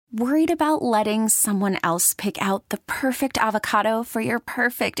Worried about letting someone else pick out the perfect avocado for your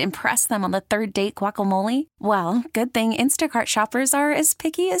perfect impress them on the third date guacamole? Well, good thing Instacart shoppers are as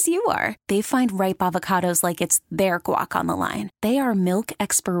picky as you are. They find ripe avocados like it's their guac on the line. They are milk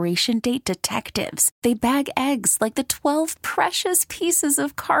expiration date detectives. They bag eggs like the 12 precious pieces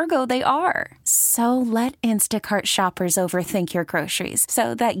of cargo they are. So let Instacart shoppers overthink your groceries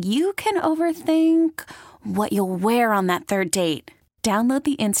so that you can overthink what you'll wear on that third date. Download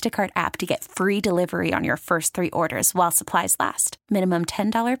the Instacart app to get free delivery on your first 3 orders while supplies last. Minimum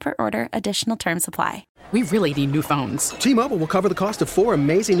 $10 per order. Additional terms apply. We really need new phones. T-Mobile will cover the cost of 4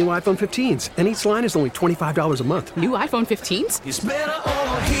 amazing new iPhone 15s, and each line is only $25 a month. New iPhone 15s? It's better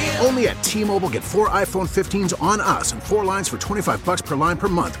over here. Only at T-Mobile, get 4 iPhone 15s on us and 4 lines for $25 per line per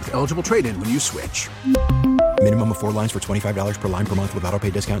month with eligible trade-in when you switch. Minimum of 4 lines for $25 per line per month with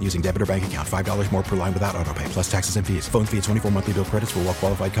autopay discount using debit or bank account. $5 more per line without autopay, plus taxes and fees. Phone fee at 24 monthly bill credits for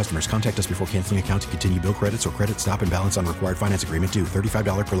well-qualified customers. Contact us before canceling account to continue bill credits or credit stop and balance on required finance agreement due.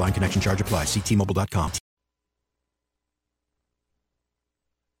 $35 per line connection charge applies. See T-Mobile.com.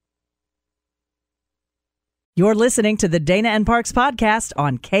 You're listening to the Dana and Parks podcast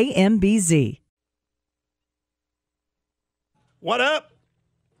on KMBZ. What up?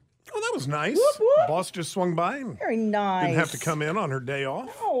 Oh, that was nice. Whoop, whoop. Boss just swung by and Very nice. didn't have to come in on her day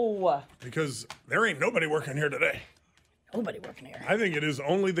off. No. Because there ain't nobody working here today. Nobody working here. I think it is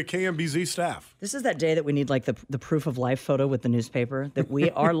only the KMBZ staff. This is that day that we need like the proof of life photo with the newspaper that we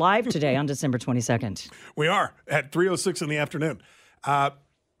are live today on December 22nd. We are at 3:06 in the afternoon.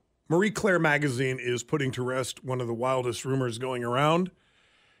 Marie Claire magazine is putting to rest one of the wildest rumors going around.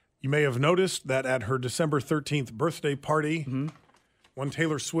 You may have noticed that at her December 13th birthday party, one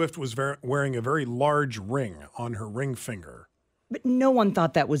Taylor Swift was wearing a very large ring on her ring finger. But no one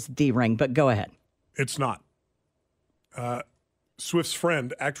thought that was the ring, but go ahead. It's not. Swift's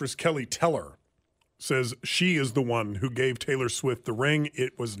friend, actress Kelly Teller, says she is the one who gave Taylor Swift the ring.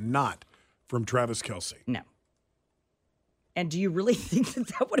 It was not from Travis Kelce. No. And do you really think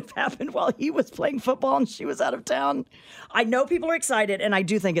that would have happened while he was playing football and she was out of town? I know people are excited, and I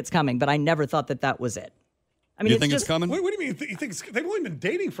do think it's coming, but I never thought that was it. I mean, you think it's coming? What do you mean? You think they've only been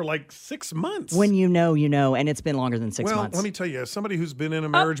dating for like 6 months? When you know, and it's been longer than 6 months. Well, let me tell you, as somebody who's been in a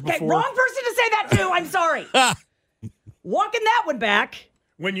marriage before. Wrong person to say that to. I'm sorry. Walking that one back.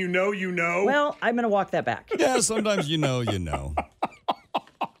 When you know, you know. Well, I'm going to walk that back. Yeah, sometimes you know.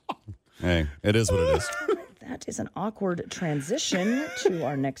 Hey, it is what it is. That is an awkward transition to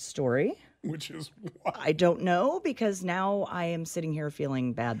our next story. Which is what? I don't know, because now I am sitting here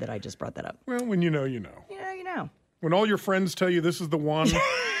feeling bad that I just brought that up. Well, when you know, you know. Yeah, you know. When all your friends tell you this is the one,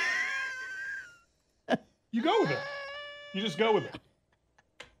 you go with it. You just go with it.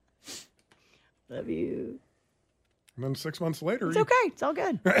 Love you. And then 6 months later. It's okay. It's all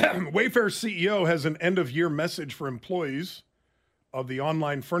good. Wayfair CEO has an end-of-year message for employees of the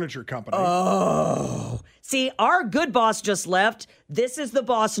online furniture company. Oh. See, our good boss just left. This is the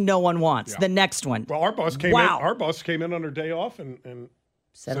boss no one wants. Yeah. The next one. Well, our boss came in. Our boss came in on her day off and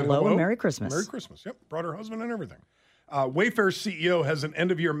said hello and Merry Christmas. Merry Christmas. Yep. Brought her husband and everything. Wayfair CEO has an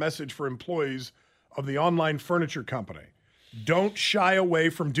end-of-year message for employees of the online furniture company. Don't shy away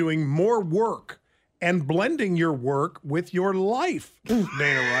from doing more work and blending your work with your life, Dana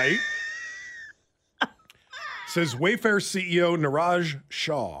Wright. Says Wayfair CEO Niraj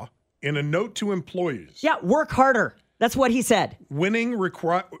Shah in a note to employees. Yeah, work harder. That's what he said. Winning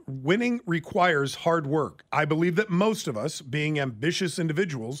requires hard work. I believe that most of us, being ambitious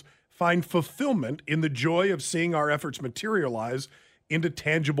individuals, find fulfillment in the joy of seeing our efforts materialize into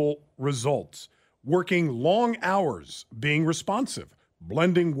tangible results. Working long hours, being responsive,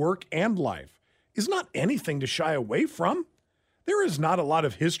 blending work and life is not anything to shy away from. There is not a lot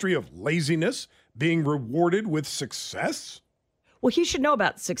of history of laziness being rewarded with success. Well, he should know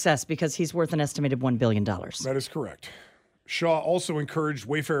about success because he's worth an estimated $1 billion. That is correct. Shaw also encouraged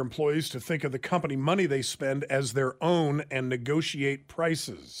Wayfair employees to think of the company money they spend as their own and negotiate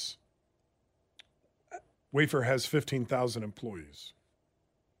prices. Wayfair has 15,000 employees.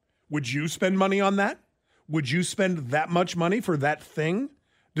 Would you spend money on that? Would you spend that much money for that thing?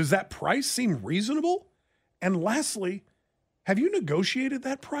 Does that price seem reasonable? And lastly, have you negotiated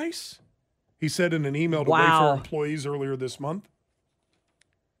that price? He said in an email to Wayfair employees earlier this month.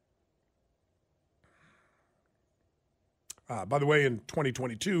 By the way, in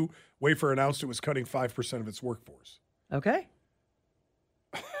 2022, Wayfair announced it was cutting 5% of its workforce. Okay.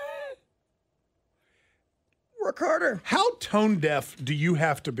 Work harder. How tone deaf do you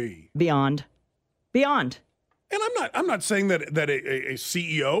have to be? Beyond. And I'm not saying that a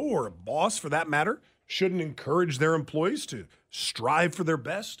CEO or a boss, for that matter, shouldn't encourage their employees to strive for their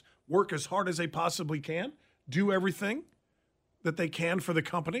best, work as hard as they possibly can, do everything that they can for the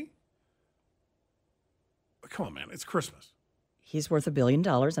company? Come on, man, it's Christmas. He's worth $1 billion,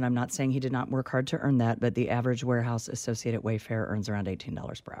 and I'm not saying he did not work hard to earn that, but the average warehouse associate at Wayfair earns around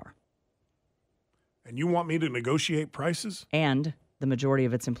 $18 per hour. And you want me to negotiate prices? And the majority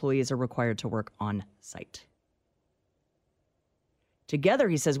of its employees are required to work on site. Together,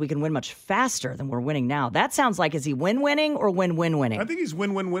 he says we can win much faster than we're winning now. That sounds like, is he win-winning or win-win-winning? I think he's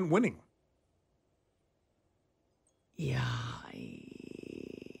win-win-win-winning. Yeah.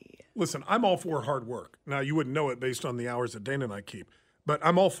 Listen, I'm all for hard work. Now, you wouldn't know it based on the hours that Dana and I keep, but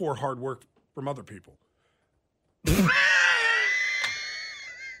I'm all for hard work from other people. Can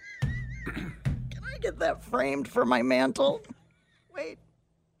I get that framed for my mantle? Wait.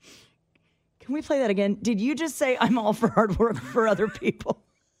 Can we play that again? Did you just say I'm all for hard work for other people?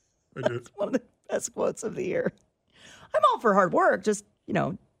 I did. That's one of the best quotes of the year. I'm all for hard work, just, as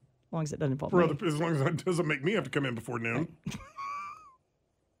long as it doesn't involve me. As long as it doesn't make me have to come in before noon.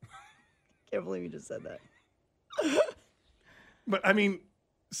 Can't believe you just said that. But, I mean,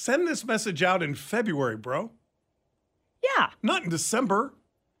 send this message out in February, bro. Yeah. Not in December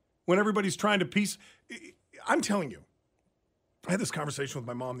when everybody's trying to piece. I'm telling you, I had this conversation with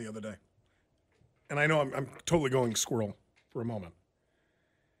my mom the other day. And I know I'm totally going squirrel for a moment.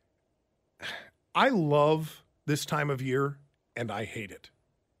 I love this time of year, and I hate it.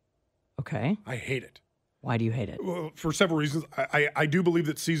 Okay. I hate it. Why do you hate it? Well, for several reasons. I do believe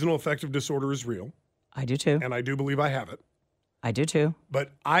that seasonal affective disorder is real. I do too. And I do believe I have it. I do too.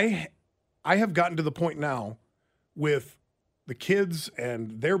 But I have gotten to the point now with the kids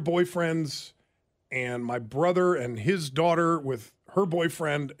and their boyfriends and my brother and his daughter with her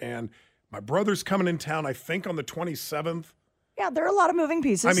boyfriend, and my brother's coming in town, I think, on the 27th. Yeah, there are a lot of moving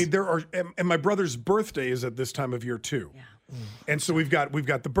pieces. I mean, there are, and my brother's birthday is at this time of year too. Yeah. And so we've got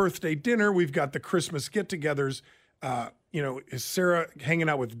the birthday dinner, we've got the Christmas get-togethers. Is Sarah hanging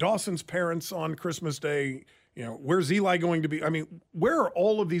out with Dawson's parents on Christmas Day? Where's Eli going to be? I mean, where are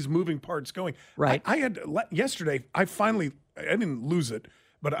all of these moving parts going? Right. I had yesterday. I didn't lose it,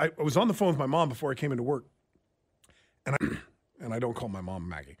 but I was on the phone with my mom before I came into work, and I don't call my mom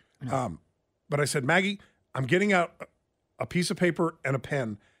Maggie. No. But I said, Maggie, I'm getting out a piece of paper and a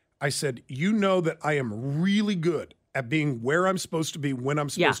pen. I said, you know that I am really good at being where I'm supposed to be when I'm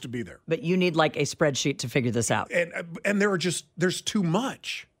supposed to be there. But you need like a spreadsheet to figure this out. And there's too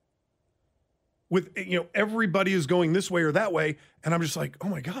much. With, everybody is going this way or that way. And I'm just like, oh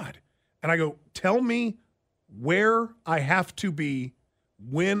my God. And I go, tell me where I have to be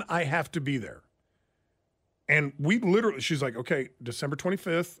when I have to be there. And she's like, okay, December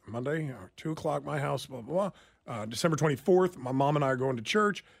 25th, Monday, 2 o'clock, my house, blah, blah, blah. December 24th, my mom and I are going to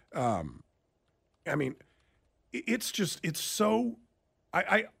church. I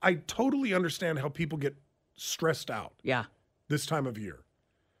totally understand how people get stressed out. Yeah. This time of year.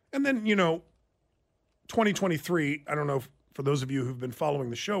 And then, 2023, I don't know if, for those of you who've been following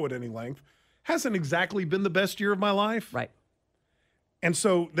the show at any length, hasn't exactly been the best year of my life. Right. And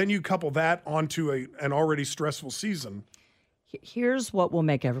so then you couple that onto an already stressful season. Here's what will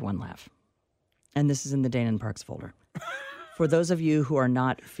make everyone laugh. And this is in the Dana and Parks folder. For those of you who are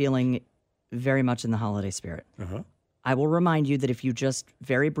not feeling very much in the holiday spirit, I will remind you that if you just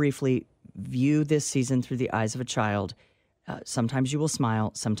very briefly view this season through the eyes of a child, sometimes you will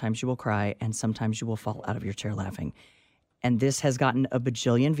smile, sometimes you will cry, and sometimes you will fall out of your chair laughing. And this has gotten a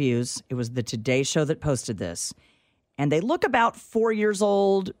bajillion views. It was the Today Show that posted this. And they look about 4 years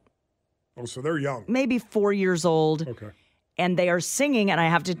old. Oh, so they're young. Maybe 4 years old. Okay. And they are singing, and I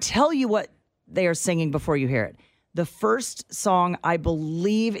have to tell you what they are singing before you hear it. The first song, I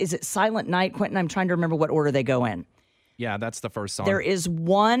believe, is it Silent Night, Quentin? I'm trying to remember what order they go in. Yeah, that's the first song. There is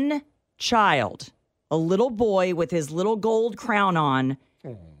one child, a little boy with his little gold crown on,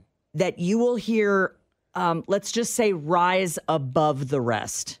 that you will hear, let's just say, rise above the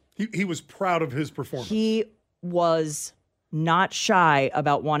rest. He was proud of his performance. He was not shy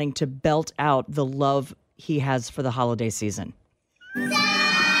about wanting to belt out the love he has for the holiday season.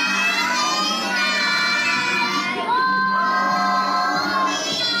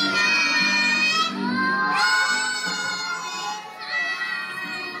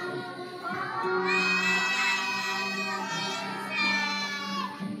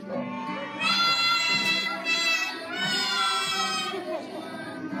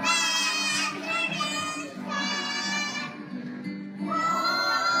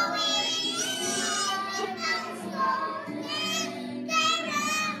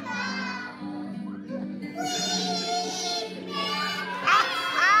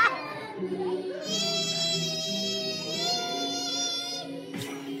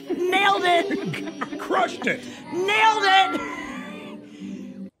 Nailed it. Crushed it. Nailed it.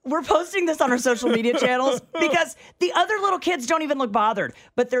 We're posting this on our social media channels because the other little kids don't even look bothered.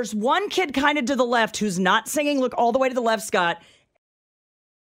 But there's one kid kind of to the left who's not singing. Look all the way to the left, Scott.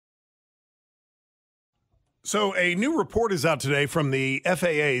 So a new report is out today from the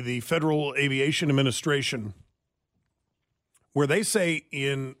FAA, the Federal Aviation Administration, where they say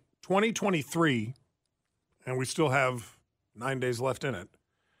in 2023, and we still have 9 days left in it,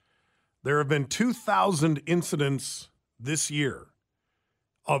 there have been 2,000 incidents this year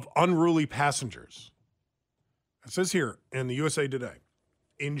of unruly passengers. It says here in the USA Today,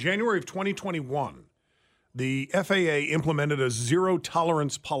 in January of 2021, the FAA implemented a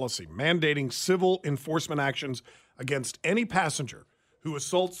zero-tolerance policy mandating civil enforcement actions against any passenger who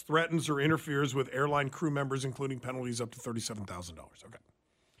assaults, threatens, or interferes with airline crew members, including penalties up to $37,000. Okay.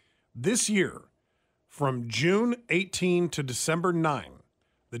 This year, from June 18 to December 9,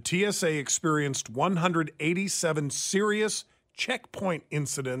 the TSA experienced 187 serious checkpoint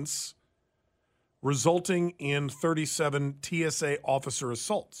incidents, resulting in 37 TSA officer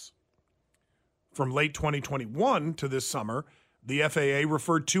assaults. From late 2021 to this summer, the FAA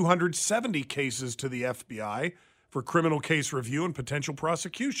referred 270 cases to the FBI for criminal case review and potential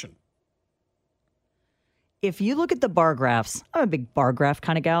prosecution. If you look at the bar graphs, I'm a big bar graph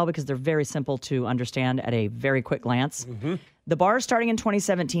kind of gal because they're very simple to understand at a very quick glance. Mm-hmm. The bar starting in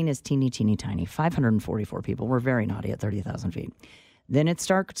 2017 is teeny, teeny, tiny. 544 people. We're very naughty at 30,000 feet. Then it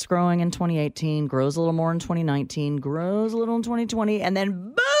starts growing in 2018, grows a little more in 2019, grows a little in 2020, and then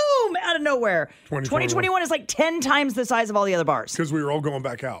boom, out of nowhere. 2021 is like 10 times the size of all the other bars. Because we were all going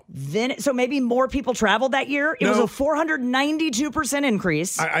back out. Then, so maybe more people traveled that year. It was a 492%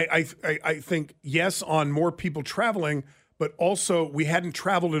 increase. I think, yes, on more people traveling, but also we hadn't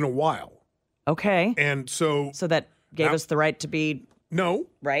traveled in a while. Okay. And so that gave us the right to be... No.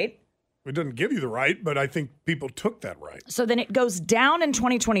 Right? It doesn't give you the right, but I think people took that right. So then it goes down in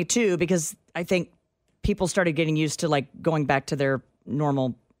 2022 because I think people started getting used to like going back to their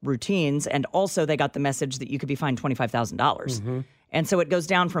normal routines. And also they got the message that you could be fined $25,000. Mm-hmm. And so it goes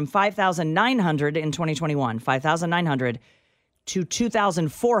down from 5,900 in 2021, 5,900 to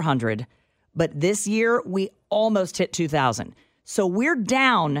 2,400. But this year we almost hit 2,000. So we're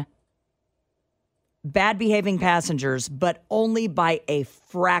down bad behaving passengers, but only by a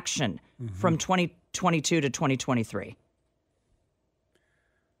fraction from 2022 to 2023.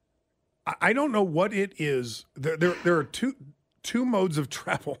 I don't know what it is. There are two modes of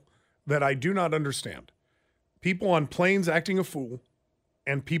travel that I do not understand. People on planes acting a fool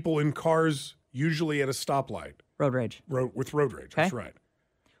and people in cars usually at a stoplight. Road rage. With road rage, okay. That's right.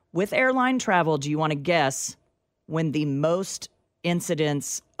 With airline travel, do you want to guess when the most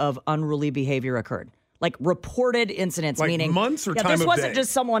incidents of unruly behavior occurred? Like reported incidents, like meaning months or time of day. This wasn't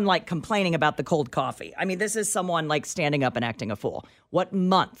just someone like complaining about the cold coffee. I mean, this is someone like standing up and acting a fool. What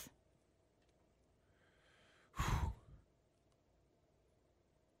month?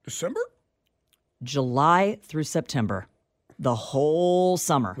 December? July through September. The whole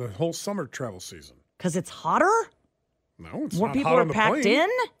summer. The whole summer travel season. Because it's hotter? No, it's more not people hot are on the packed plane. in?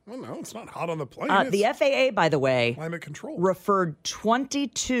 Well, no, it's not hot on the plane. The FAA, by the way, climate control, referred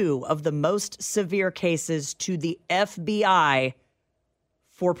 22 of the most severe cases to the FBI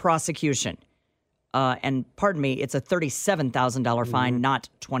for prosecution. And pardon me, it's a $37,000 fine, not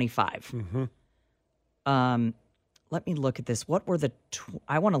 $25,000. Mm-hmm. Let me look at this. What were the?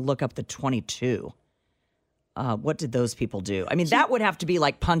 I want to look up the 22. What did those people do? I mean, that would have to be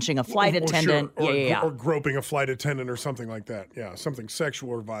like punching a flight attendant. Sure. Or groping a flight attendant or something like that. Yeah, something sexual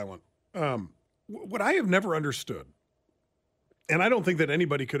or violent. What I have never understood, and I don't think that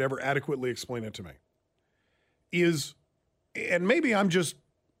anybody could ever adequately explain it to me, is, and maybe I'm just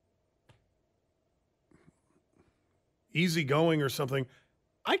easygoing or something,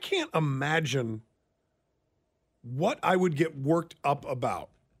 I can't imagine what I would get worked up about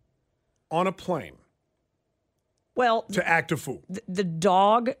on a plane. Well, to act a fool. The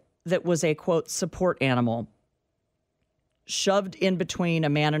dog that was a, quote, support animal shoved in between a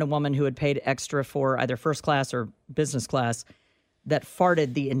man and a woman who had paid extra for either first class or business class that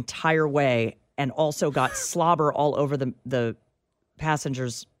farted the entire way and also got slobber all over the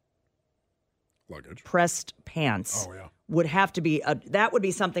passenger's luggage, pressed pants. Oh, yeah. Would have to be, that would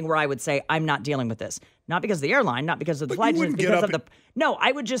be something where I would say, I'm not dealing with this. Not because of the airline, not because of the flight, because of the... No,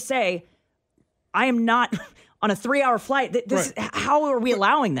 I would just say, I am not... On a 3-hour flight, this right. How are we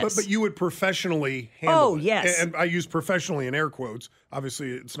allowing this? But you would professionally handle it. Oh, yes. And I use professionally in air quotes. Obviously,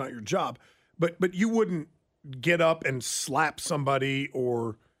 it's not your job. But you wouldn't get up and slap somebody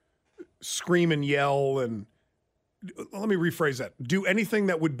or scream and yell and let me rephrase that. Do anything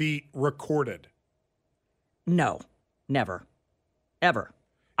that would be recorded. No, never, ever.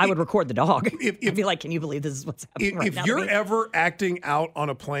 I would record the dog. I'd be like, can you believe this is what's happening right now? If you're ever acting out on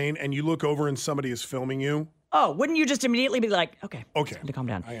a plane and you look over and somebody is filming you. Oh, wouldn't you just immediately be like, okay, time to calm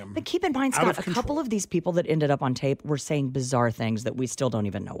down. I am but keep in mind, Scott, a couple of these people that ended up on tape were saying bizarre things that we still don't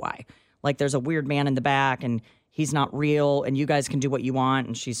even know why. Like there's a weird man in the back and he's not real and you guys can do what you want.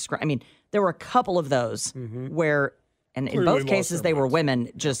 And there were a couple of those where, and in both cases, they were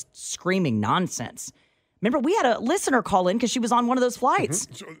women just screaming nonsense. Remember, we had a listener call in because she was on one of those flights.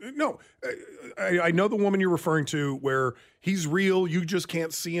 I know the woman you're referring to where he's real, you just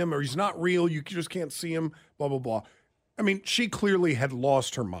can't see him, or he's not real, you just can't see him, blah, blah, blah. I mean, she clearly had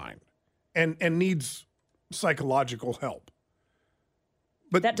lost her mind and needs psychological help.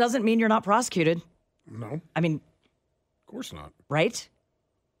 But that doesn't mean you're not prosecuted. No. I mean, of course not. Right?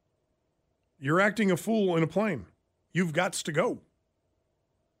 You're acting a fool in a plane. You've got to go.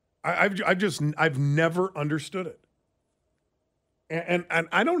 I've never understood it. And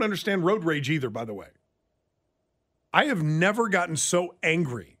I don't understand road rage either, by the way. I have never gotten so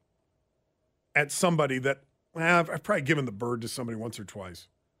angry at somebody that I've probably given the bird to somebody once or twice.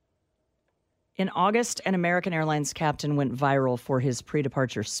 In August, an American Airlines captain went viral for his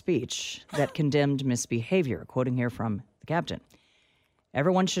pre-departure speech that condemned misbehavior. Quoting here from the captain.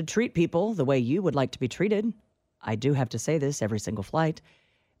 Everyone should treat people the way you would like to be treated. I do have to say this every single flight.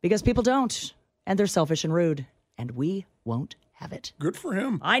 Because people don't, and they're selfish and rude, and we won't have it. Good for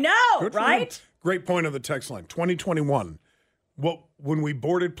him. I know, Good right? For him. Great point on the text line. 2021. When we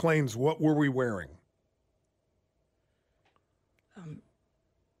boarded planes, what were we wearing?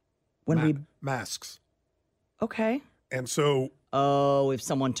 Masks. Okay. And so. Oh, if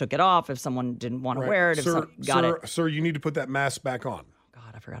someone took it off, if someone didn't want to wear it, got it. Sir, you need to put that mask back on.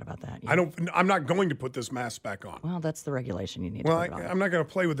 God, I forgot about that. Yeah. I'm not going to put this mask back on. Well, that's the regulation. You need to put it on. I'm not going to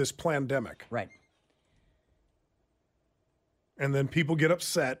play with this plandemic. Right. And then people get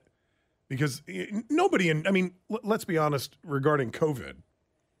upset because let's be honest regarding COVID,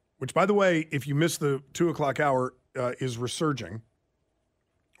 which, by the way, if you missed the 2:00 hour, is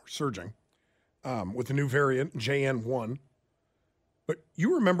surging with the new variant, JN1. But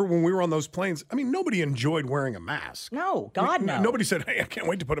you remember when we were on those planes, nobody enjoyed wearing a mask. No, God, no. Nobody said, hey, I can't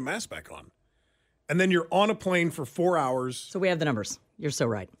wait to put a mask back on. And then you're on a plane for 4 hours. So we have the numbers. You're so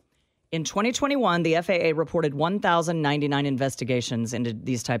right. In 2021, the FAA reported 1,099 investigations into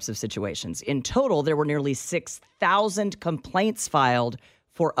these types of situations. In total, there were nearly 6,000 complaints filed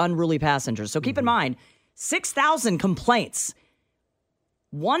for unruly passengers. So keep in mind, 6,000 complaints.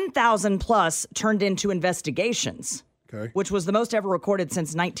 1,000 plus turned into investigations. Okay. Which was the most ever recorded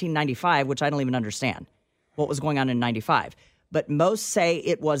since 1995, which I don't even understand what was going on in 95. But most say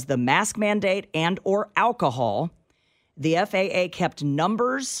it was the mask mandate and or alcohol. The FAA kept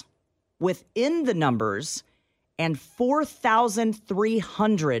numbers within the numbers, and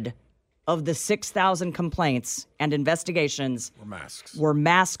 4,300 of the 6,000 complaints and investigations were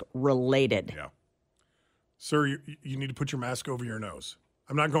mask related. Yeah. Sir, you need to put your mask over your nose.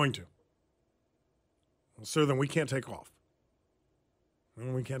 I'm not going to. Well, sir, then we can't take off.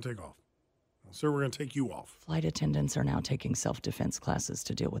 We can't take off. Well, sir, we're going to take you off. Flight attendants are now taking self-defense classes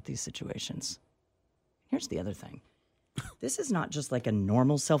to deal with these situations. Here's the other thing. This is not just like a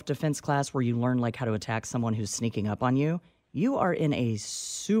normal self-defense class where you learn like how to attack someone who's sneaking up on you. You are in a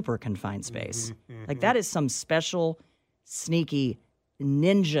super confined space. Like that is some special, sneaky,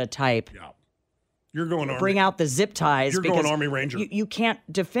 ninja type. Yeah. You're going Army. Bring out the zip ties. You're going Army Ranger. You can't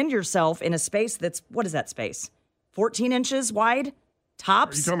defend yourself in a space that's, what is that space? 14 inches wide?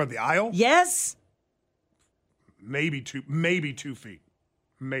 Tops? Are you talking about the aisle? Yes. Maybe 2 feet.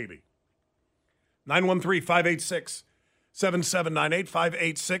 Maybe. 913-586-7798,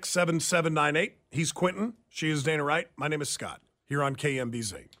 586-7798. He's Quentin. She is Dana Wright. My name is Scott, here on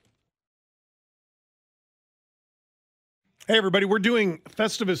KMBZ. Hey, everybody. We're doing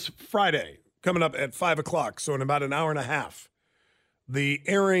Festivus Friday coming up at 5 o'clock, so in about an hour and a half. The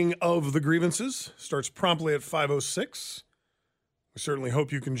airing of the grievances starts promptly at 5:06. We certainly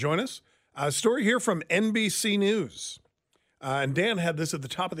hope you can join us. A story here from NBC News. And Dan had this at the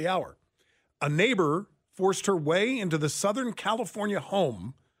top of the hour. A neighbor forced her way into the Southern California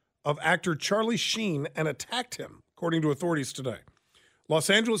home of actor Charlie Sheen and attacked him, according to authorities today. Los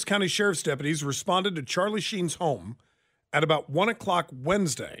Angeles County Sheriff's deputies responded to Charlie Sheen's home at about 1 o'clock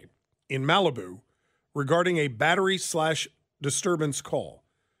Wednesday in Malibu regarding a battery/disturbance call.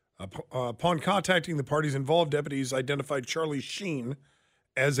 Upon contacting the parties involved, deputies identified Charlie Sheen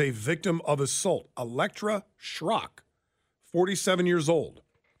as a victim of assault, Electra Schrock, 47 years old.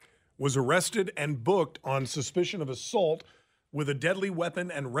 was arrested and booked on suspicion of assault with a deadly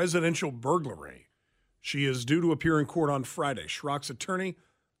weapon and residential burglary. She is due to appear in court on Friday. Schrock's attorney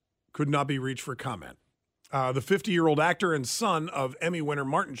could not be reached for comment. The 50-year-old actor and son of Emmy winner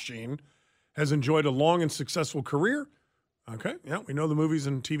Martin Sheen has enjoyed a long and successful career. Okay, yeah, we know the movies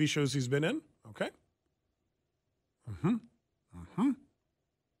and TV shows he's been in. Okay.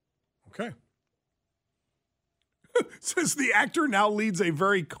 Okay. Says the actor now leads a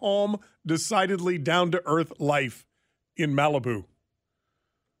very calm, decidedly down-to-earth life in Malibu.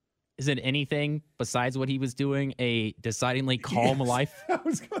 Is it anything besides what he was doing a decidedly calm life? I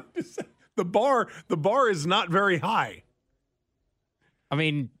was going to say the bar is not very high. I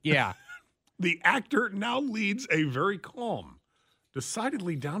mean, yeah. The actor now leads a very calm,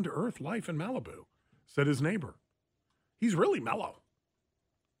 decidedly down-to-earth life in Malibu, said his neighbor. He's really mellow.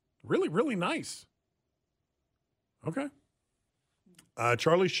 Really, really nice. Okay.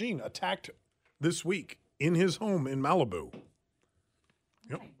 Charlie Sheen attacked this week in his home in Malibu.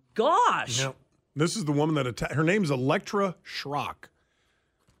 Yep. Gosh. Yep. This is the woman that attacked. Her name's Electra Schrock.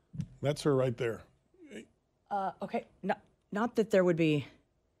 That's her right there. Okay. Not that there would be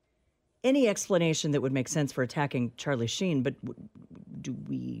any explanation that would make sense for attacking Charlie Sheen, but do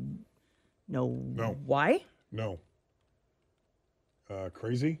we know why? No.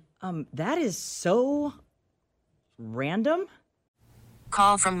 Crazy? That is so random.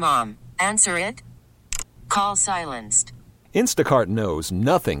 Call from mom. Answer it. Call silenced. Instacart knows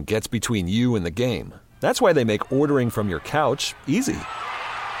nothing gets between you and the game. That's why they make ordering from your couch easy.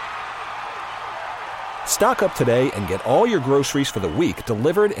 Stock up today and get all your groceries for the week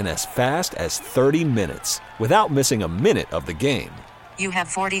delivered in as fast as 30 minutes without missing a minute of the game. You have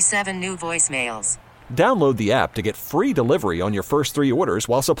 47 new voicemails. Download the app to get free delivery on your first 3 orders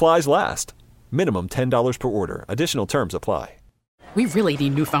while supplies last. Minimum $10 per order. Additional terms apply. We really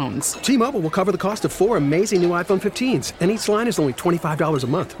need new phones. T-Mobile will cover the cost of 4 amazing new iPhone 15s, and each line is only $25 a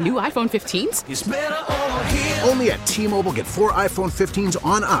month. New iPhone 15s? It's better over here. Only at T-Mobile, get 4 iPhone 15s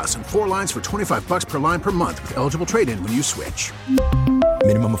on us and 4 lines for $25 per line per month with eligible trade-in when you switch.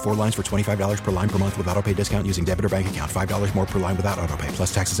 Minimum of 4 lines for $25 per line per month with autopay discount using debit or bank account. $5 more per line without autopay,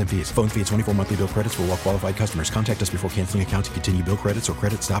 plus taxes and fees. Phone fee at 24 monthly bill credits for well-qualified customers. Contact us before canceling account to continue bill credits or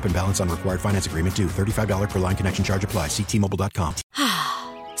credit stop and balance on required finance agreement due. $35 per line connection charge applies. See T-Mobile.com.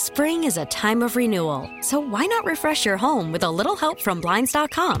 Spring is a time of renewal, so why not refresh your home with a little help from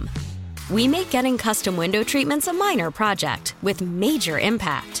Blinds.com? We make getting custom window treatments a minor project with major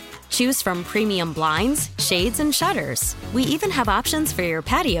impact. Choose from premium blinds, shades, and shutters. We even have options for your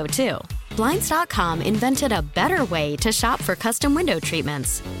patio, too. Blinds.com invented a better way to shop for custom window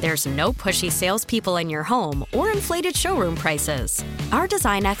treatments. There's no pushy salespeople in your home or inflated showroom prices. Our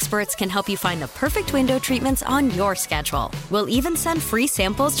design experts can help you find the perfect window treatments on your schedule. We'll even send free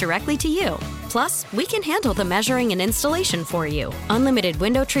samples directly to you. Plus, we can handle the measuring and installation for you. Unlimited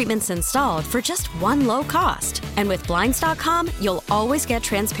window treatments installed for just one low cost. And with Blinds.com, you'll always get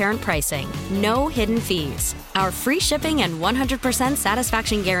transparent pricing. No hidden fees. Our free shipping and 100%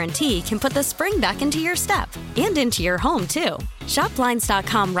 satisfaction guarantee can put the spring back into your step and into your home, too. Shop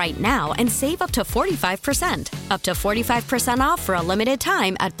Blinds.com right now and save up to 45%. Up to 45% off for a limited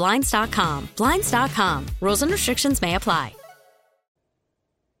time at Blinds.com. Blinds.com. Rules and restrictions may apply.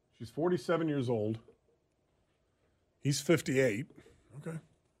 She's 47 years old. He's 58. Okay.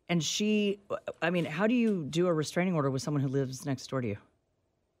 And how do you do a restraining order with someone who lives next door to you?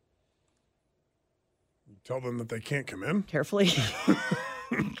 Tell them that they can't come in. Carefully.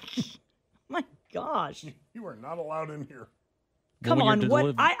 My gosh. You are not allowed in here. Come on.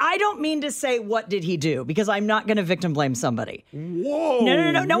 What? I don't mean to say what did he do, because I'm not going to victim blame somebody. Whoa.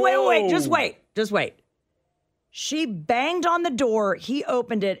 No. Wait. Just wait. She banged on the door. He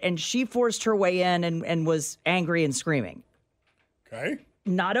opened it and she forced her way in and was angry and screaming. Okay.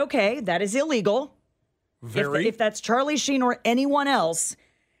 Not okay. That is illegal. Very. If that's Charlie Sheen or anyone else.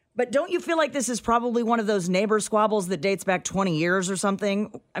 But don't you feel like this is probably one of those neighbor squabbles that dates back 20 years or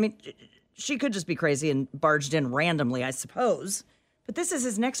something? I mean, she could just be crazy and barged in randomly, I suppose. But this is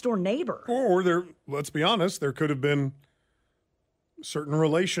his next door neighbor. Or let's be honest, there could have been certain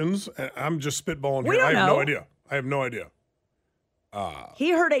relations. I'm just spitballing here. I have no idea.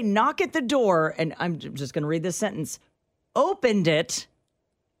 He heard a knock at the door, and I'm just going to read this sentence, opened it,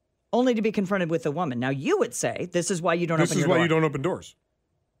 only to be confronted with a woman. Now, you would say this is why you don't open your door. This is why you don't open doors.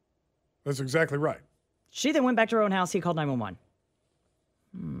 That's exactly right. She then went back to her own house. He called 911.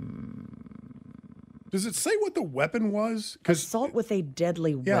 Does it say what the weapon was? Assault with a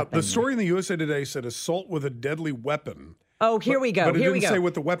deadly weapon. Yeah, the story in the USA Today said assault with a deadly weapon. Oh, here we go. But it Here we didn't go. say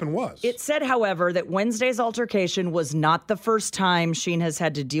what the weapon was. It said, however, that Wednesday's altercation was not the first time Sheen has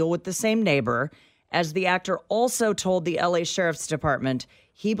had to deal with the same neighbor, as the actor also told the LA Sheriff's Department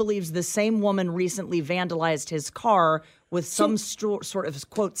he believes the same woman recently vandalized his car with some sort of,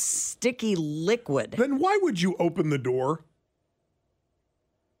 quote, sticky liquid. Then why would you open the door?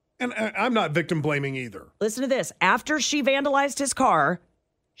 And I'm not victim blaming either. Listen to this. After she vandalized his car,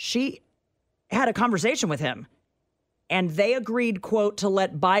 she had a conversation with him. And they agreed, quote, to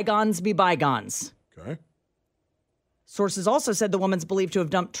let bygones be bygones. Okay. Sources also said the woman's believed to have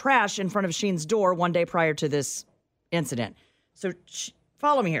dumped trash in front of Sheen's door one day prior to this incident. So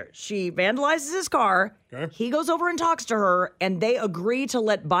follow me here. She vandalizes his car. Okay. He goes over and talks to her, and they agree to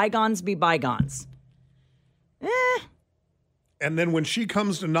let bygones be bygones. And then when she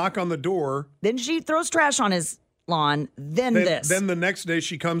comes to knock on the door... Then she throws trash on his lawn, then this. Then the next day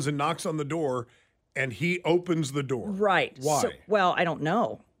she comes and knocks on the door, and he opens the door. Right. Why? Well, I don't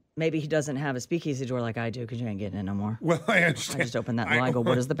know. Maybe he doesn't have a speakeasy door like I do because you ain't getting in no more. Well, I understand. I just open that door. I go,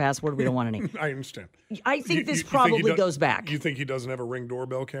 what is the password? We don't want any. I understand. I think this you think probably goes back. You think he doesn't have a Ring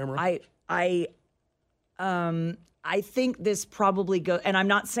doorbell camera? I think this probably goes, and I'm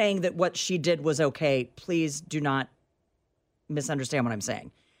not saying that what she did was okay. Please do not misunderstand what I'm saying.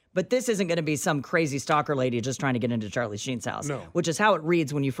 But this isn't going to be some crazy stalker lady just trying to get into Charlie Sheen's house, No. which is how it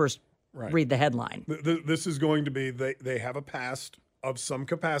reads when you first read the headline. This is going to be, they have a past of some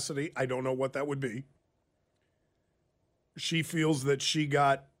capacity. I don't know what that would be. She feels that she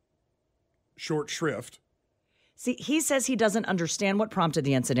got short shrift. See, he says he doesn't understand what prompted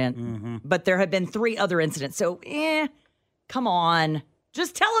the incident, but there have been 3 other incidents. So, come on.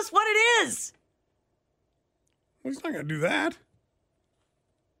 Just tell us what it is. Well, he's not going to do that.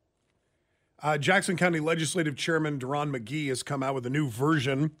 Jackson County Legislative Chairman Deron McGee has come out with a new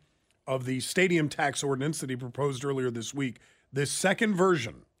version of the stadium tax ordinance that he proposed earlier this week. This second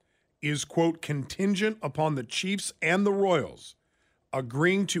version is, quote, contingent upon the Chiefs and the Royals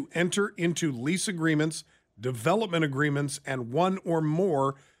agreeing to enter into lease agreements, development agreements, and one or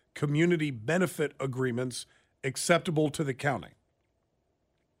more community benefit agreements acceptable to the county.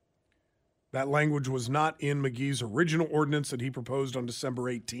 That language was not in McGee's original ordinance that he proposed on December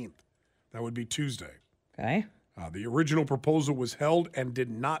 18th. That would be Tuesday. Okay. The original proposal was held and did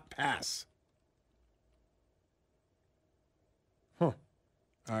not pass.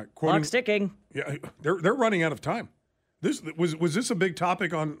 Clock's ticking. Yeah, they're running out of time. This was this a big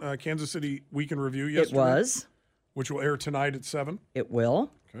topic on Kansas City Week in Review yesterday? It was. Which will air tonight at 7. It will.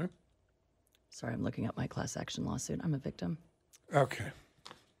 Okay. Sorry, I'm looking up my class action lawsuit. I'm a victim. Okay.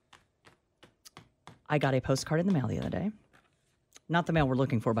 I got a postcard in the mail the other day. Not the mail we're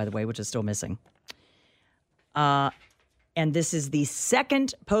looking for, by the way, which is still missing. And this is the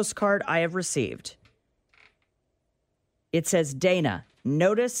second postcard I have received. It says, Dana,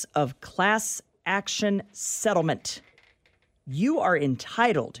 notice of class action settlement. You are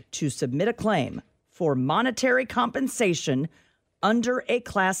entitled to submit a claim for monetary compensation under a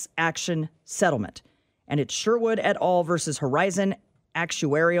class action settlement. And it's Sherwood et al. Versus Horizon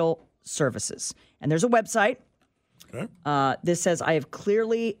Actuarial Services. And there's a website. Okay. This says, I have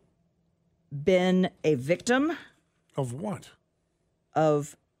clearly been a victim. Of what?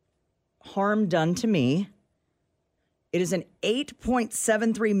 Of harm done to me. It is an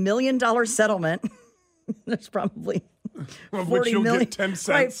 $8.73 million settlement. There's probably of which you'll get 10 cents.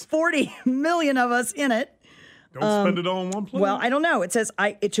 Right, 40 million of us in it. Don't spend it all in one place. Well, I don't know. It says,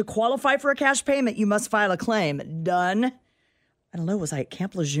 to qualify for a cash payment, you must file a claim. Done. I don't know. Was I at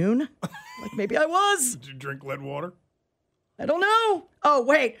Camp Lejeune? Like maybe I was. Did you drink lead water? I don't know. Oh,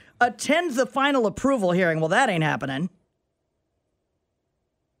 wait. Attend the final approval hearing. Well, that ain't happening.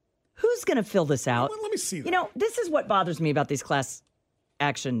 Who's going to fill this out? Well, let me see that. You know, this is what bothers me about these class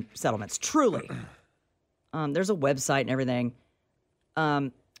action settlements. Truly. There's a website and everything.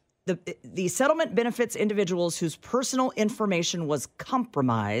 The settlement benefits individuals whose personal information was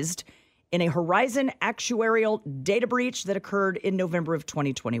compromised in a Horizon actuarial data breach that occurred in November of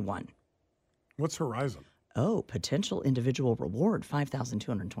 2021. What's Horizon? Oh, potential individual reward,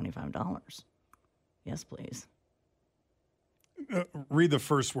 $5,225. Yes, please. Read the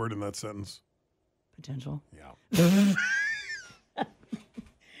first word in that sentence. Potential. Yeah.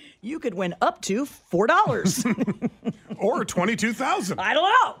 You could win up to $4. Or $22,000. I don't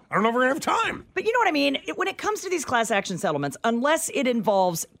know. I don't know if we're going to have time. But you know what I mean? When it comes to these class action settlements, unless it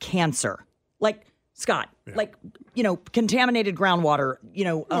involves cancer, like Scott, like, contaminated groundwater,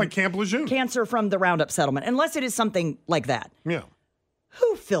 like Camp Lejeune. Cancer from the Roundup settlement, unless it is something like that. Yeah.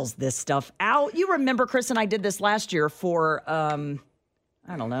 Who fills this stuff out? You remember Chris and I did this last year for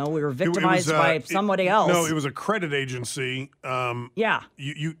I don't know. We were victimized by somebody else. No, it was a credit agency. Yeah.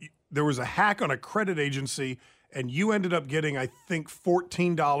 There was a hack on a credit agency, and you ended up getting, I think,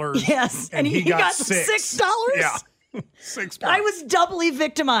 $14. Yes, and he got $6. Yeah, $6. I was doubly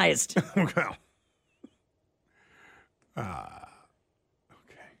victimized. Well,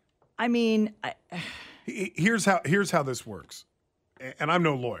 I mean, here's how this works, and I'm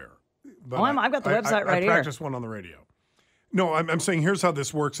no lawyer. But I've got the website right here. I practice one on the radio. No, I'm saying here's how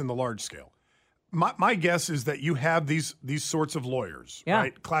this works in the large scale. My guess is that you have these sorts of lawyers,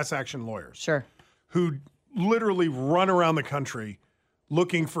 right? Class action lawyers. Sure. Who literally run around the country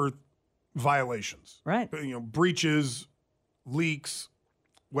looking for violations. Right. Breaches, leaks,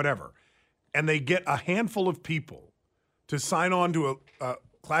 whatever. And they get a handful of people to sign on to a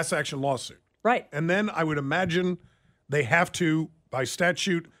class action lawsuit. Right. And then I would imagine they have to, by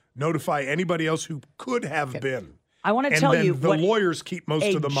statute, notify anybody else who could have been. I want to tell you the lawyers keep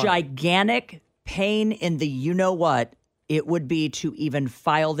most of the money. A gigantic pain in the you-know-what it would be to even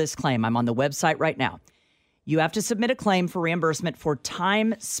file this claim. I'm on the website right now. You have to submit a claim for reimbursement for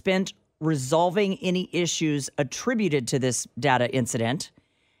time spent resolving any issues attributed to this data incident.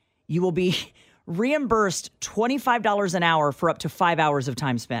 You will be reimbursed $25 an hour for up to 5 hours of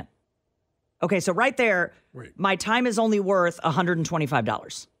time spent. Okay, so right there, my time is only worth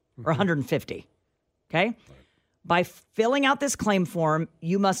 $125 or $150. Okay? Right. By filling out this claim form,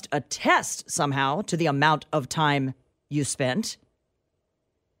 you must attest somehow to the amount of time you spent.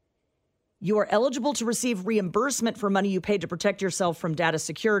 You are eligible to receive reimbursement for money you paid to protect yourself from data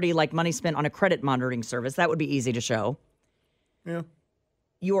security, like money spent on a credit monitoring service. That would be easy to show. Yeah.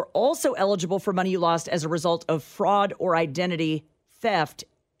 You are also eligible for money you lost as a result of fraud or identity theft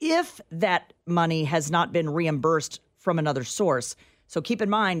if that money has not been reimbursed from another source. So keep in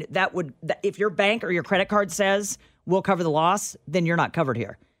mind that if your bank or your credit card says we'll cover the loss, then you're not covered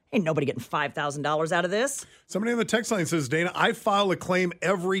here. Ain't nobody getting $5,000 out of this. Somebody on the text line says, Dana, I file a claim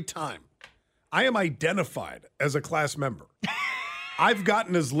every time. I am identified as a class member. I've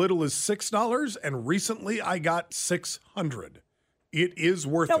gotten as little as $6, and recently I got $600. It is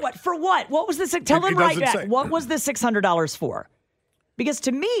worth it. What? For what? What was this? Tell them right now. What was the $600 for? Because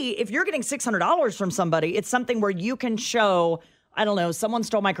to me, if you're getting $600 from somebody, it's something where you can show, I don't know, someone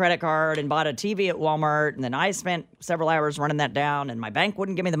stole my credit card and bought a TV at Walmart, and then I spent several hours running that down, and my bank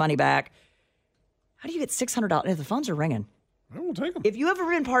wouldn't give me the money back. How do you get $600? If the phones are ringing. I will take them. If you ever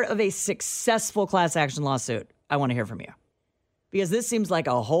been part of a successful class action lawsuit, I want to hear from you. Because this seems like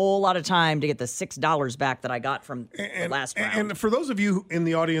a whole lot of time to get the $6 back that I got from the last round. And for those of you in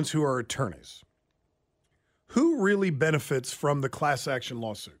the audience who are attorneys, who really benefits from the class action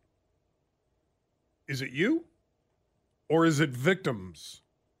lawsuit? Is it you? Or is it victims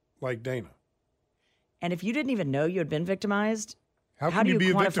like Dana? And if you didn't even know you had been victimized, how do you be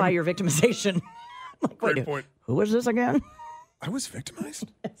quantify your victimization? Great point. Who was this again? I was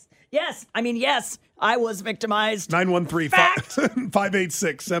victimized? Yes. I mean, yes, I was victimized.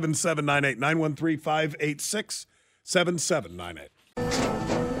 913-586-7798. 913-586-7798.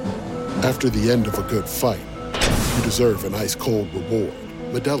 After the end of a good fight, you deserve an ice-cold reward.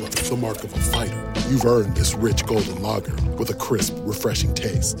 Modelo, the mark of a fighter. You've earned this rich golden lager with a crisp, refreshing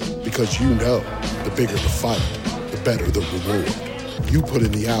taste. Because you know, the bigger the fight, the better the reward. You put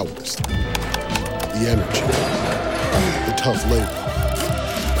in the hours, the energy, the tough labor.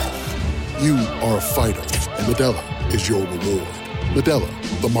 You are a fighter, and Modelo is your reward. Modelo,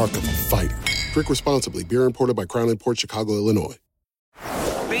 the mark of a fighter. Drink responsibly. Beer imported by Crown Imports, Chicago, Illinois.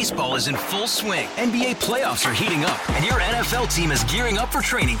 Baseball is in full swing. NBA playoffs are heating up, and your NFL team is gearing up for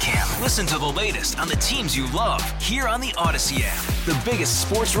training camp. Listen to the latest on the teams you love here on the Odyssey app. The biggest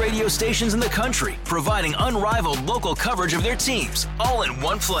sports radio stations in the country, providing unrivaled local coverage of their teams, all in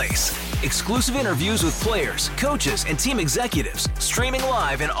one place. Exclusive interviews with players, coaches, and team executives, streaming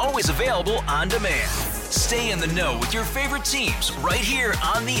live and always available on demand. Stay in the know with your favorite teams right here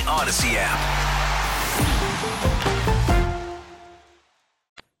on the Odyssey app.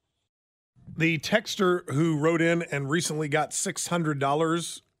 The texter who wrote in and recently got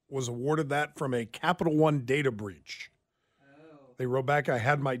 $600 was awarded that from a Capital One data breach. Oh. They wrote back, I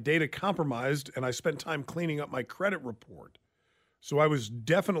had my data compromised and I spent time cleaning up my credit report. So I was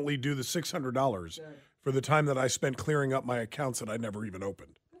definitely due the $600 for the time that I spent clearing up my accounts that I never even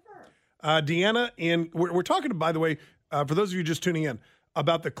opened. Deanna, we're talking, by the way, for those of you just tuning in,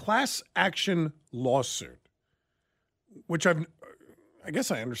 about the class action lawsuit, which I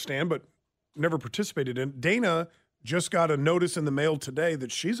guess I understand, but never participated in. Dana just got a notice in the mail today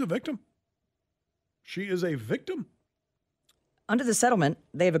that she's a victim. She is a victim. Under the settlement,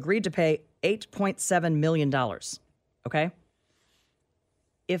 they have agreed to pay $8.7 million. Okay?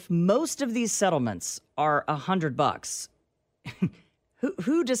 if most of these settlements are $100,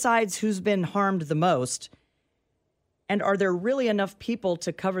 who decides who's been harmed the most? And are there really enough people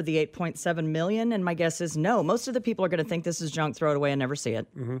to cover the $8.7 million? And my guess is no. Most of the people are going to think this is junk, throw it away, and never see it.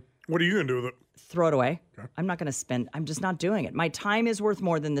 Mm-hmm. What are you going to do with it? Throw it away. Okay. I'm not going to spend. I'm just not doing it. My time is worth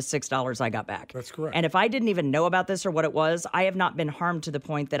more than the $6 I got back. That's correct. And if I didn't even know about this or what it was, I have not been harmed to the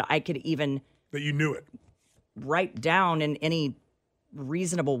point that I could even that you knew it. Write down in any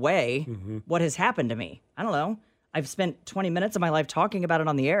reasonable way what has happened to me. I don't know. I've spent 20 minutes of my life talking about it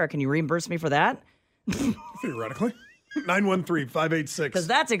on the air. Can you reimburse me for that? Theoretically. 913-586. Because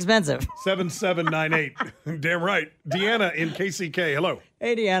that's expensive. 7798. Damn right. Deanna in KCK. Hello.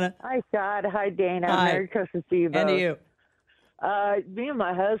 Hey, Deanna. Hi, Scott. Hi, Dana. Hi. Merry Christmas to you both. And to you. Me and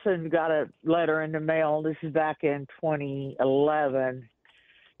my husband got a letter in the mail. This is back in 2011,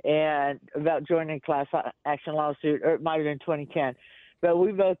 and about joining a class action lawsuit, or it might have been 2010. But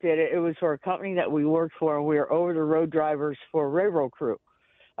we both did it. It was for a company that we worked for, and we were over-the-road drivers for a railroad crew.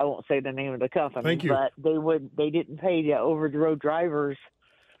 I won't say the name of the company. Thank you. But they didn't pay the over-the-road drivers.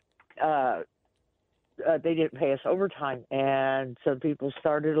 They didn't pay us overtime, and some people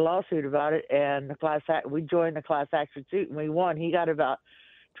started a lawsuit about it. And we joined the class action suit, and we won. He got about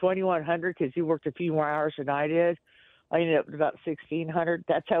 $2,100 because he worked a few more hours than I did. I ended up with about $1,600.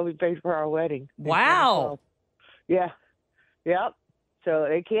 That's how we paid for our wedding. Wow. Yeah. Yep. So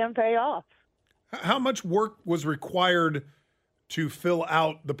it can pay off. How much work was required to fill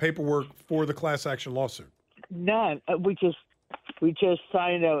out the paperwork for the class action lawsuit? None. We just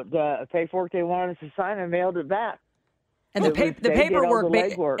signed the paperwork they wanted us to sign and mailed it back. And the paperwork,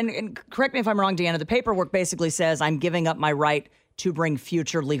 and correct me if I'm wrong, Deanna, the paperwork basically says I'm giving up my right to bring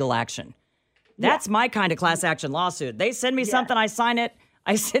future legal action. That's my kind of class action lawsuit. They send me something, I sign it,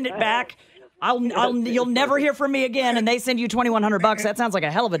 I send it back. You'll never hear from me again, and they send you $2,100. That sounds like a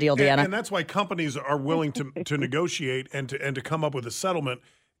hell of a deal, Deanna. And that's why companies are willing to negotiate and to come up with a settlement,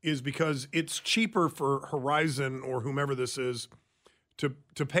 is because it's cheaper for Horizon or whomever this is to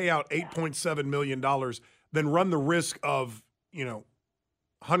pay out $8.7 million than run the risk of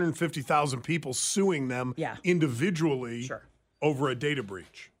 150,000 people suing them individually over a data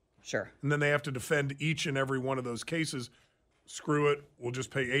breach. Sure. And then they have to defend each and every one of those cases. Screw it. We'll just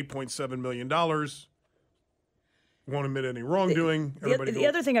pay $8.7 million. Won't admit any wrongdoing. The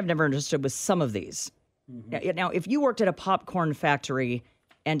other thing I've never understood was some of these. Now, if you worked at a popcorn factory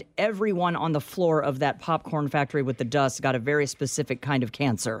and everyone on the floor of that popcorn factory with the dust got a very specific kind of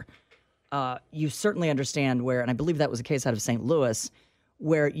cancer, you certainly understand where, and I believe that was a case out of St. Louis,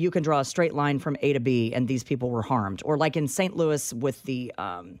 where you can draw a straight line from A to B and these people were harmed. Or like in St. Louis with the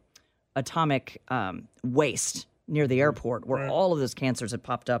atomic waste near the airport, where all of those cancers had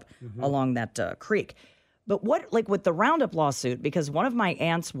popped up along that creek. But with the Roundup lawsuit, because one of my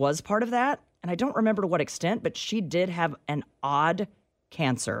aunts was part of that, and I don't remember to what extent, but she did have an odd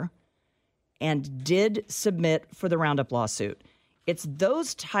cancer and did submit for the Roundup lawsuit. It's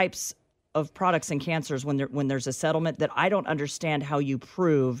those types of products and cancers when there's a settlement that I don't understand how you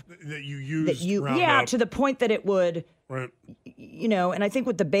prove that you used Roundup. Yeah, to the point that it would, and I think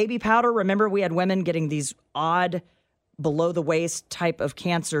with the baby powder, remember we had women getting these odd below the waist type of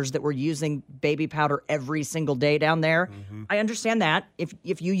cancers that were using baby powder every single day down there. I understand that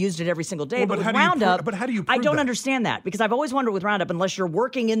if you used it every single day, but with Roundup, how do you I don't that? understand that, because I've always wondered with Roundup, unless you're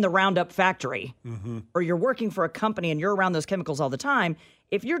working in the Roundup factory or you're working for a company and you're around those chemicals all the time,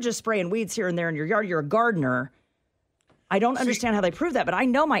 if you're just spraying weeds here and there in your yard, you're a gardener. I don't understand how they prove that, but I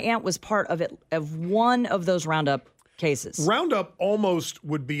know my aunt was part of one of those Roundup cases. Roundup almost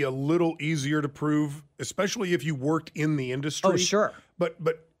would be a little easier to prove, especially if you worked in the industry. Oh, sure. But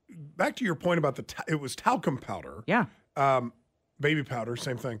back to your point about it was talcum powder. Yeah. Baby powder,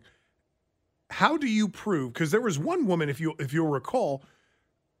 same thing. How do you prove? Because there was one woman, if you'll recall,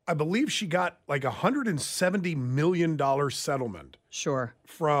 I believe she got like $170 million settlement. Sure.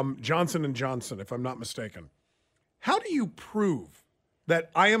 From Johnson & Johnson, if I'm not mistaken. How do you prove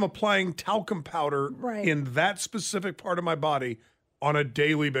that I am applying talcum powder in that specific part of my body on a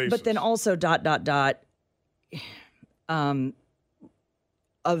daily basis? But then also ...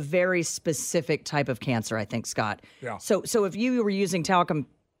 a very specific type of cancer, I think, Scott. Yeah. So if you were using talcum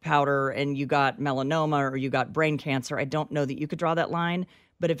powder and you got melanoma or you got brain cancer, I don't know that you could draw that line.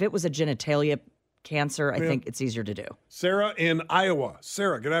 But if it was a genitalia cancer, I think it's easier to do. Sarah in Iowa.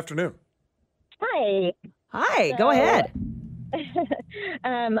 Sarah, good afternoon. Hi. Hi, go ahead.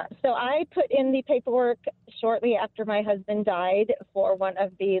 So I put in the paperwork shortly after my husband died for one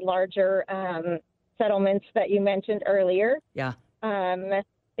of the larger settlements that you mentioned earlier. Yeah.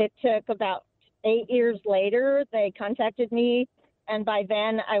 It took about 8 years later. They contacted me And by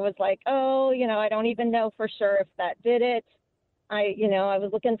then I was like, oh, I don't even know for sure if that did it. I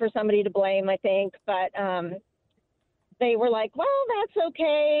was looking for somebody to blame, I think, but they were like, well, that's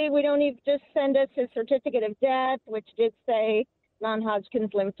okay. We don't even just send us his certificate of death, which did say non-Hodgkin's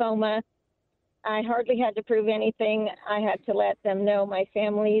lymphoma. I hardly had to prove anything. I had to let them know my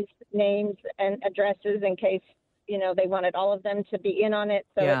family's names and addresses in case, they wanted all of them to be in on it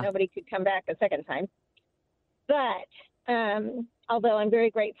so that nobody could come back a second time. But although I'm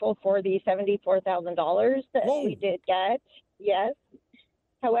very grateful for the $74,000 that we did get, yes.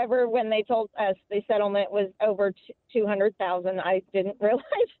 However, when they told us the settlement was over $200,000, I didn't realize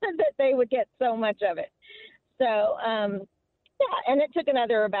that they would get so much of it. So, and it took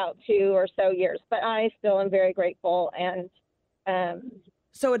another about 2 or so years, but I still am very grateful. And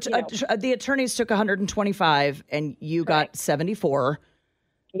so the attorneys took 125, and you got 74.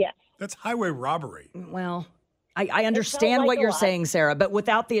 Yes, that's highway robbery. Well, I understand what you're saying, Sarah, but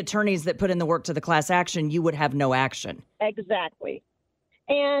without the attorneys that put in the work to the class action, you would have no action. Exactly.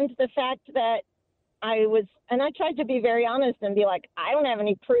 And the fact that I tried to be very honest and be like, I don't have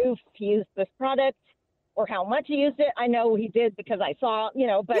any proof he used this product or how much he used it. I know he did because I saw,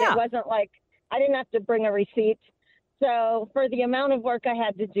 but it wasn't like I didn't have to bring a receipt. So for the amount of work I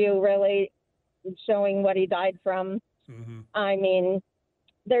had to do, really showing what he died from, I mean,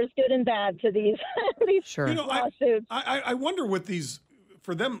 there's good and bad to these lawsuits. I wonder what these,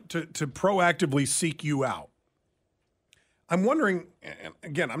 for them to proactively seek you out. I'm wondering,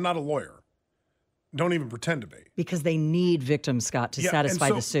 again, I'm not a lawyer. Don't even pretend to be. Because they need victims, Scott, to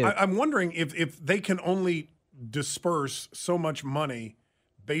satisfy the suit. I'm wondering if they can only disperse so much money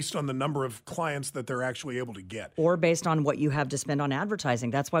based on the number of clients that they're actually able to get. Or based on what you have to spend on advertising.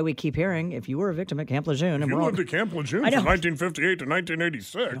 That's why we keep hearing, if you were a victim at Camp Lejeune. If you lived at Camp Lejeune from 1958 to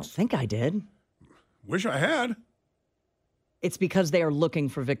 1986. I don't think I did. Wish I had. It's because they are looking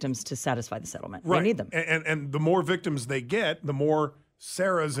for victims to satisfy the settlement. Right. They need them. And the more victims they get, the more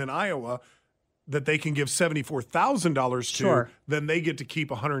Sarahs in Iowa that they can give $74,000 to, then they get to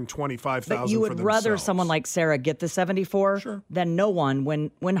keep $125,000 But you would rather someone like Sarah get the 74 than no one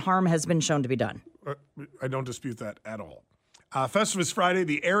when harm has been shown to be done. I don't dispute that at all. Festivus Friday,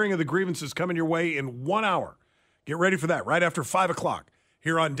 the airing of the grievances coming your way in 1 hour. Get ready for that right after 5 o'clock.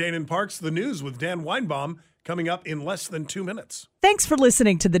 Here on Dana and Parks, the news with Dan Weinbaum coming up in less than 2 minutes. Thanks for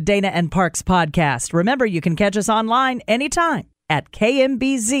listening to the Dana and Parks podcast. Remember, you can catch us online anytime at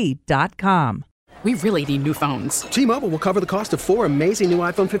kmbz.com. We really need new phones. T-Mobile will cover the cost of 4 amazing new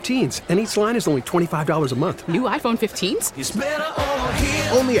iPhone 15s, and each line is only $25 a month. New iPhone 15s? It's better over here.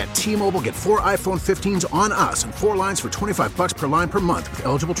 Only at T-Mobile, get 4 iPhone 15s on us and 4 lines for $25 per line per month with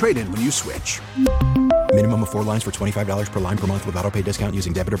eligible trade-in when you switch. Minimum of 4 lines for $25 per line per month with autopay discount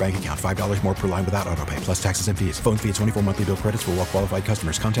using debit or bank account. $5 more per line without autopay, plus taxes and fees. Phone fee at 24 monthly bill credits for well-qualified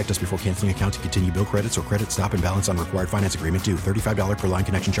customers. Contact us before canceling account to continue bill credits or credit stop and balance on required finance agreement due. $35 per line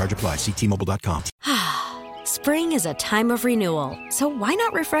connection charge applies. See T-Mobile.com. Spring is a time of renewal, so why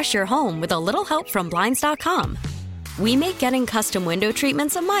not refresh your home with a little help from Blinds.com? We make getting custom window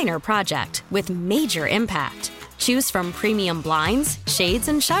treatments a minor project with major impact. Choose from premium blinds, shades,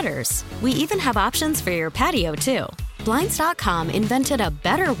 and shutters. We even have options for your patio, too. Blinds.com invented a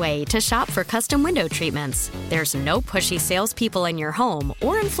better way to shop for custom window treatments. There's no pushy salespeople in your home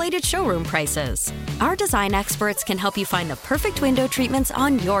or inflated showroom prices. Our design experts can help you find the perfect window treatments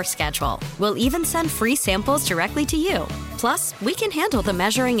on your schedule. We'll even send free samples directly to you. Plus, we can handle the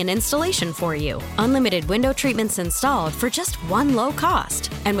measuring and installation for you. Unlimited window treatments installed for just one low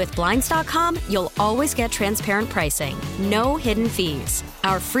cost. And with Blinds.com, you'll always get transparent pricing. No hidden fees.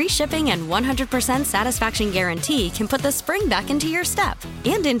 Our free shipping and 100% satisfaction guarantee can put the spring back into your step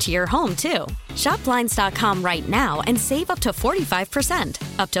and into your home, too. Shop Blinds.com right now and save up to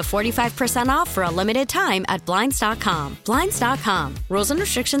 45%. Up to 45% off for a limited time at Blinds.com. Blinds.com. Rules and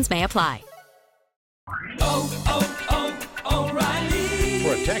restrictions may apply.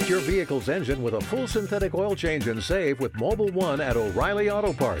 Protect your vehicle's engine with a full synthetic oil change and save with Mobil 1 at O'Reilly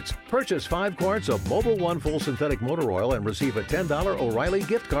Auto Parts. Purchase 5 quarts of Mobil 1 full synthetic motor oil and receive a $10 O'Reilly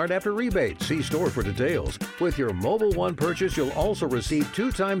gift card after rebate. See store for details. With your Mobil 1 purchase, you'll also receive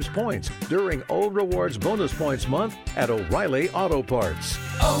 2 times points during O Rewards Bonus Points Month at O'Reilly Auto Parts.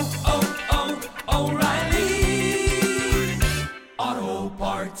 O'Reilly.